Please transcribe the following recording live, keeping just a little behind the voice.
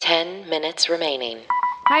10 minutes remaining.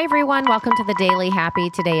 Hi, everyone. Welcome to the Daily Happy.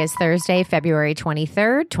 Today is Thursday, February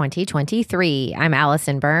 23rd, 2023. I'm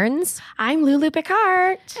Allison Burns. I'm Lulu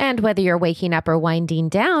Picard. And whether you're waking up or winding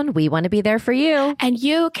down, we want to be there for you. And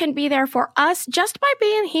you can be there for us just by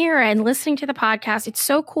being here and listening to the podcast. It's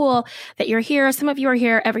so cool that you're here. Some of you are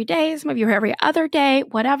here every day. Some of you are every other day,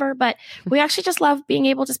 whatever. But we actually just love being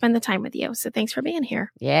able to spend the time with you. So thanks for being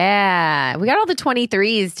here. Yeah. We got all the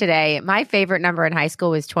 23s today. My favorite number in high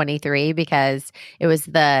school was 23 because it was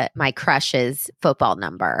my crush's football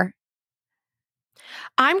number.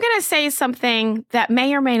 I'm going to say something that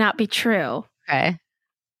may or may not be true. Okay.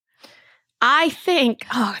 I think,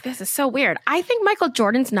 this is so weird. I think Michael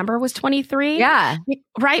Jordan's number was 23. Yeah.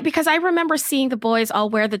 Right? Because I remember seeing the boys all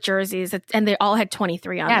wear the jerseys and they all had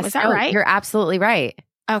 23 on them. Is that right? You're absolutely right.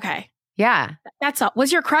 Okay. Yeah. That's all.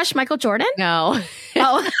 Was your crush Michael Jordan? No.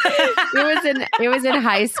 Oh. It was in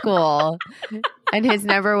high school and his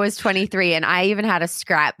number was 23. And I even had a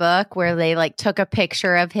scrapbook where they took a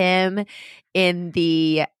picture of him in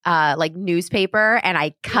the newspaper, and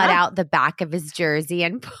I cut out the back of his jersey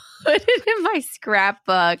and put it in my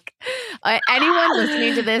scrapbook. Anyone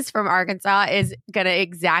listening to this from Arkansas is going to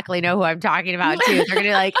exactly know who I'm talking about too. They're going to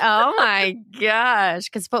be like, oh my gosh,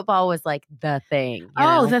 because football was the thing.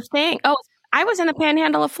 The thing. Oh, I was in the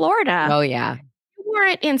panhandle of Florida. Oh yeah. You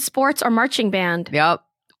weren't in sports or marching band. Yep.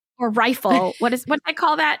 Or rifle. What do I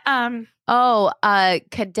call that?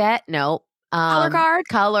 Cadet. No. Color guard?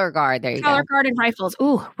 Color guard. There you go. Color guard and rifles.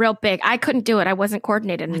 Ooh, real big. I couldn't do it. I wasn't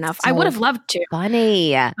coordinated enough. I would have loved to.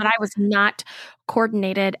 Funny. But I was not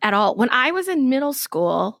coordinated at all. When I was in middle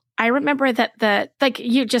school, I remember that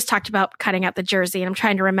you just talked about cutting out the jersey, and I'm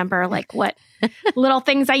trying to remember what little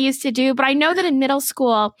things I used to do. But I know that in middle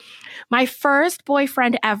school, my first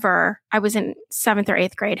boyfriend ever, I was in 7th or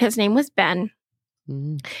 8th grade. His name was Ben.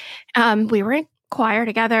 Mm. We were in choir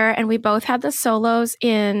together, and we both had the solos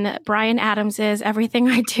in Bryan Adams's "Everything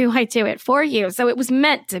I Do It For You." So it was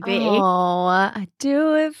meant to be. Oh, I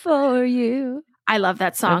do it for you. I love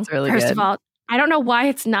that song. That's really First good. of all, I don't know why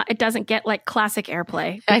it doesn't get classic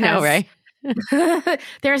airplay. I know, right?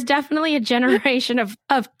 There's definitely a generation of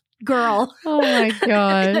girl. Oh my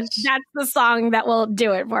gosh. That's the song that will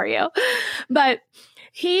do it for you. But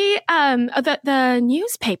he, the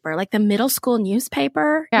newspaper, the middle school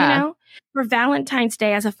newspaper, for Valentine's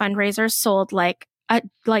Day as a fundraiser sold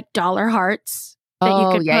dollar hearts that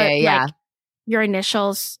you could put your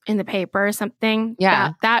initials in the paper or something.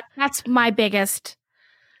 Yeah. That's my biggest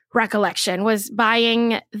recollection, was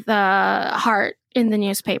buying the heart in the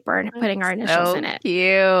newspaper and putting our initials in it.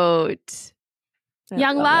 Cute.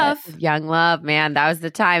 Young love. Young love, man. That was the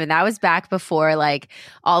time. And that was back before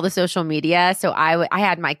all the social media. So I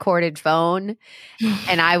had my corded phone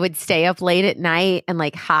and I would stay up late at night and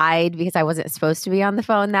hide because I wasn't supposed to be on the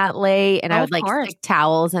phone that late. And I would stick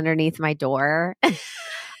towels underneath my door.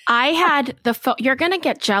 I had the phone. You're going to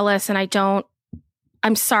get jealous. And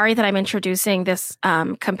I'm sorry that I'm introducing this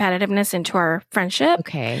competitiveness into our friendship.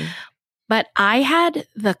 Okay. But I had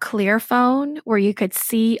the clear phone where you could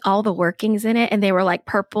see all the workings in it, and they were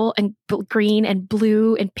purple and green and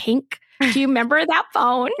blue and pink. Do you remember that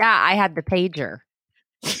phone? Yeah, I had the pager.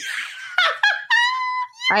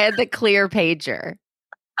 I had the clear pager.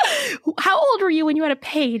 How old were you when you had a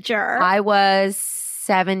pager? I was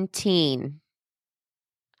 17.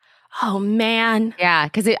 Oh, man. Yeah,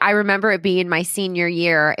 because I remember it being my senior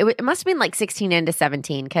year. It must have been 16 into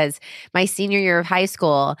 17, because my senior year of high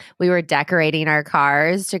school, we were decorating our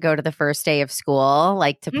cars to go to the first day of school,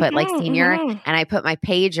 to put senior. And I put my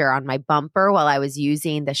pager on my bumper while I was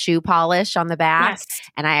using the shoe polish on the back. Yes.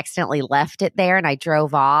 And I accidentally left it there and I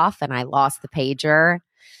drove off and I lost the pager.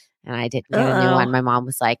 And I didn't get a new one. My mom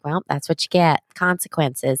was like, well, that's what you get.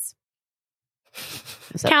 Consequences.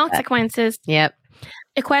 Consequences. Yep.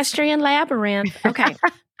 Equestrian labyrinth. Okay.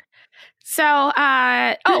 So,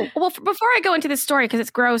 before I go into this story, because it's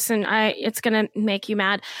gross and it's going to make you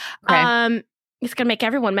mad. Okay. It's going to make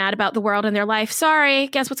everyone mad about the world and their life. Sorry.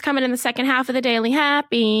 Guess what's coming in the second half of the Daily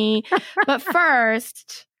Happy? But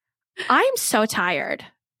first, I'm so tired.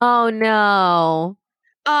 Oh, no.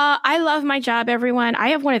 I love my job, everyone. I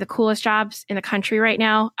have one of the coolest jobs in the country right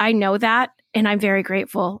now. I know that, and I'm very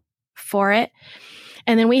grateful for it.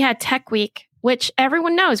 And then we had Tech Week, which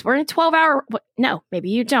everyone knows. We're in a 12-hour... No,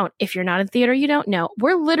 maybe you don't. If you're not in theater, you don't know.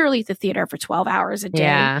 We're literally at the theater for 12 hours a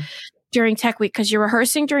day during Tech Week, because you're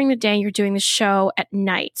rehearsing during the day and you're doing the show at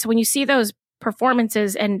night. So when you see those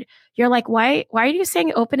performances and you're like, why are you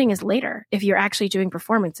saying opening is later if you're actually doing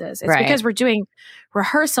performances? It's because we're doing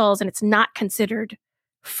rehearsals and it's not considered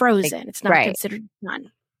frozen. It's not considered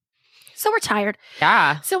done. So we're tired.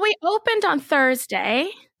 Yeah. So we opened on Thursday.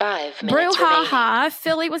 5 minutes Brouhaha.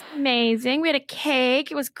 Philly was amazing. We had a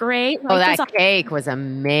cake. It was great. Oh, that cake was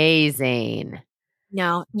amazing.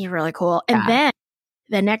 No, you're really cool. And then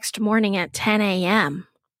the next morning at 10 a.m.,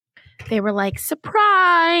 they were like,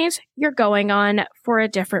 surprise, you're going on for a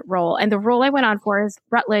different role. And the role I went on for is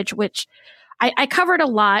Rutledge, which I covered a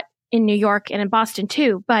lot in New York and in Boston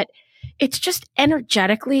too, but it's just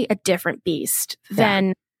energetically a different beast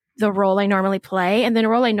than the role I normally play. And the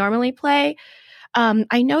role I normally play,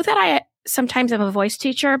 I know that I sometimes am a voice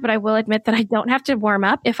teacher, but I will admit that I don't have to warm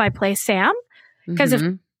up if I play Sam, because if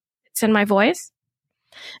it's in my voice.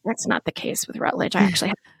 That's not the case with Rutledge. I actually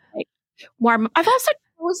have to warm up. I've also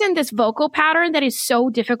chosen this vocal pattern that is so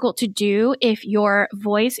difficult to do if your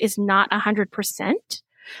voice is not 100%,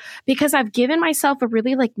 because I've given myself a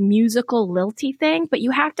really like musical lilty thing, but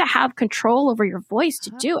you have to have control over your voice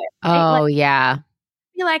to do it. Right? Oh, yeah.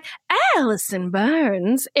 Be like Allison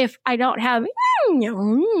Burns if I don't have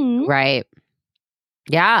right.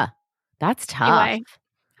 Yeah, that's tough. Anyway,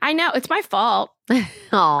 I know it's my fault.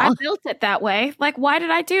 I built it that way. Like, why did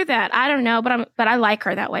I do that? I don't know, but I like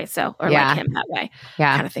her that way. So, or like him that way.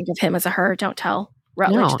 Yeah, kind of think of him as a her. Don't tell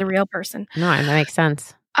Rutledge the real person. No, that makes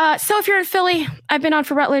sense. So if you're in Philly, I've been on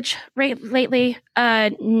for Rutledge lately.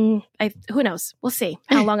 Who knows? We'll see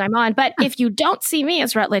how long I'm on. But if you don't see me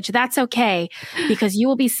as Rutledge, that's okay, because you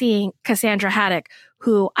will be seeing Cassandra Haddock,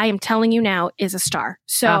 who I am telling you now is a star.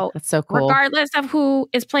 So, that's so cool. Regardless of who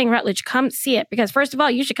is playing Rutledge, come see it. Because first of all,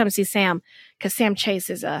 you should come see Sam, because Sam Chase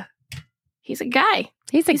is he's a guy.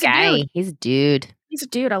 He's a guy. He's a dude. He's a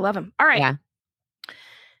dude. I love him. All right. Yeah.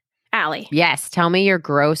 Allie. Yes. Tell me your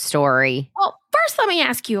gross story. Well, first, let me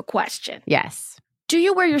ask you a question. Yes. Do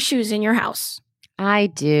you wear your shoes in your house? I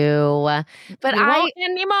do. But you won't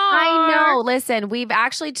anymore. I know. Listen, we've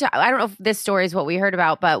actually, I don't know if this story is what we heard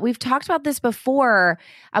about, but we've talked about this before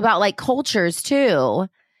about like cultures too.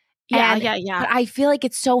 Yeah. But I feel like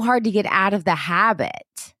it's so hard to get out of the habit.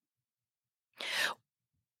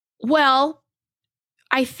 Well,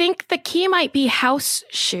 I think the key might be house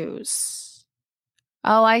shoes.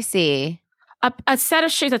 Oh, I see. A set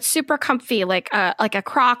of shoes that's super comfy, like a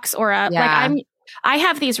Crocs or I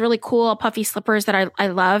have these really cool puffy slippers that I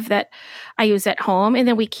love that I use at home, and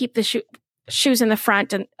then we keep the shoes in the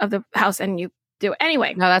front of the house, and you do it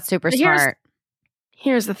anyway. No, that's super smart.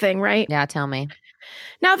 Here's the thing, right? Yeah, tell me.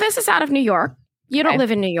 Now, this is out of New York. You don't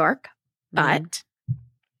live in New York, but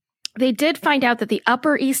they did find out that the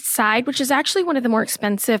Upper East Side, which is actually one of the more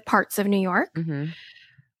expensive parts of New York,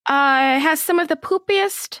 has some of the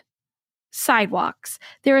poopiest sidewalks.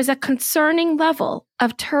 There is a concerning level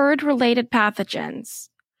of turd-related pathogens,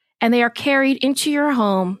 and they are carried into your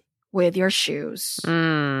home with your shoes.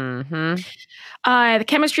 The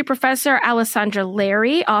chemistry professor, Alessandra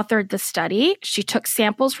Larry, authored the study. She took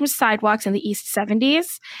samples from sidewalks in the East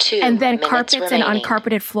 70s and then carpets and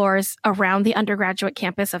uncarpeted floors around the undergraduate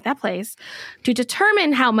campus of that place to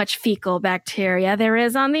determine how much fecal bacteria there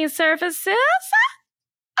is on these surfaces.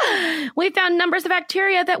 We found numbers of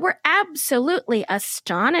bacteria that were absolutely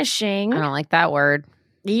astonishing. I don't like that word.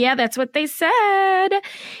 Yeah, that's what they said.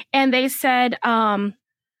 And they said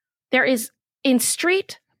there is in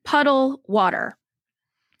street puddle water.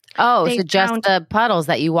 Oh, so just the puddles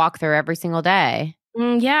that you walk through every single day.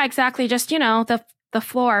 Yeah, exactly. Just, the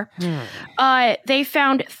floor. They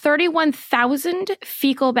found 31,000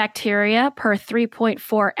 fecal bacteria per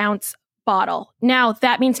 3.4 ounce bottle. Now,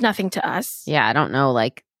 that means nothing to us. Yeah, I don't know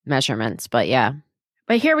like measurements, but yeah.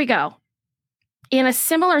 But here we go. In a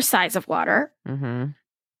similar size of water,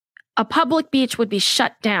 a public beach would be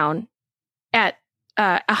shut down at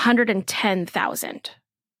 110,000.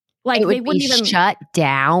 Like, they wouldn't even shut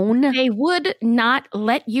down. They would not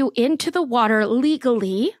let you into the water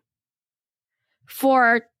legally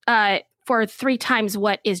for 3 times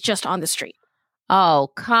what is just on the street. Oh,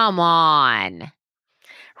 come on.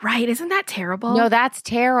 Right. Isn't that terrible? No, that's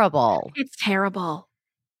terrible. It's terrible.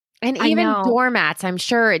 And even doormats, I'm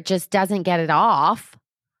sure it just doesn't get it off.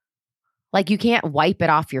 Like, you can't wipe it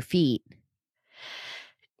off your feet.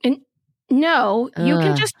 No, you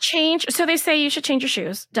can just change. So they say you should change your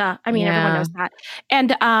shoes. Duh. I mean, everyone knows that.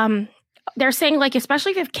 And they're saying, like,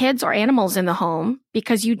 especially if you have kids or animals in the home,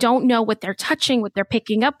 because you don't know what they're touching, what they're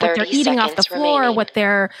picking up, what they're eating off the floor, what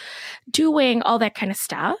they're doing, all that kind of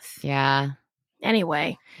stuff. Yeah.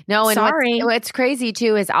 Anyway. No, and sorry. What's crazy,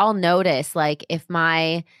 too, is I'll notice, like, if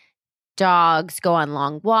my dogs go on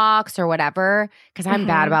long walks or whatever, because I'm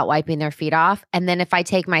bad about wiping their feet off. And then if I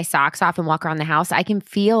take my socks off and walk around the house, I can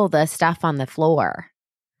feel the stuff on the floor.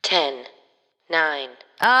 10, 9,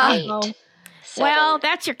 8, Well,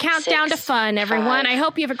 that's your countdown to fun, everyone. I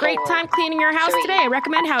hope you have a great time cleaning your house today. I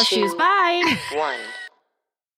recommend house shoes. Bye. 1.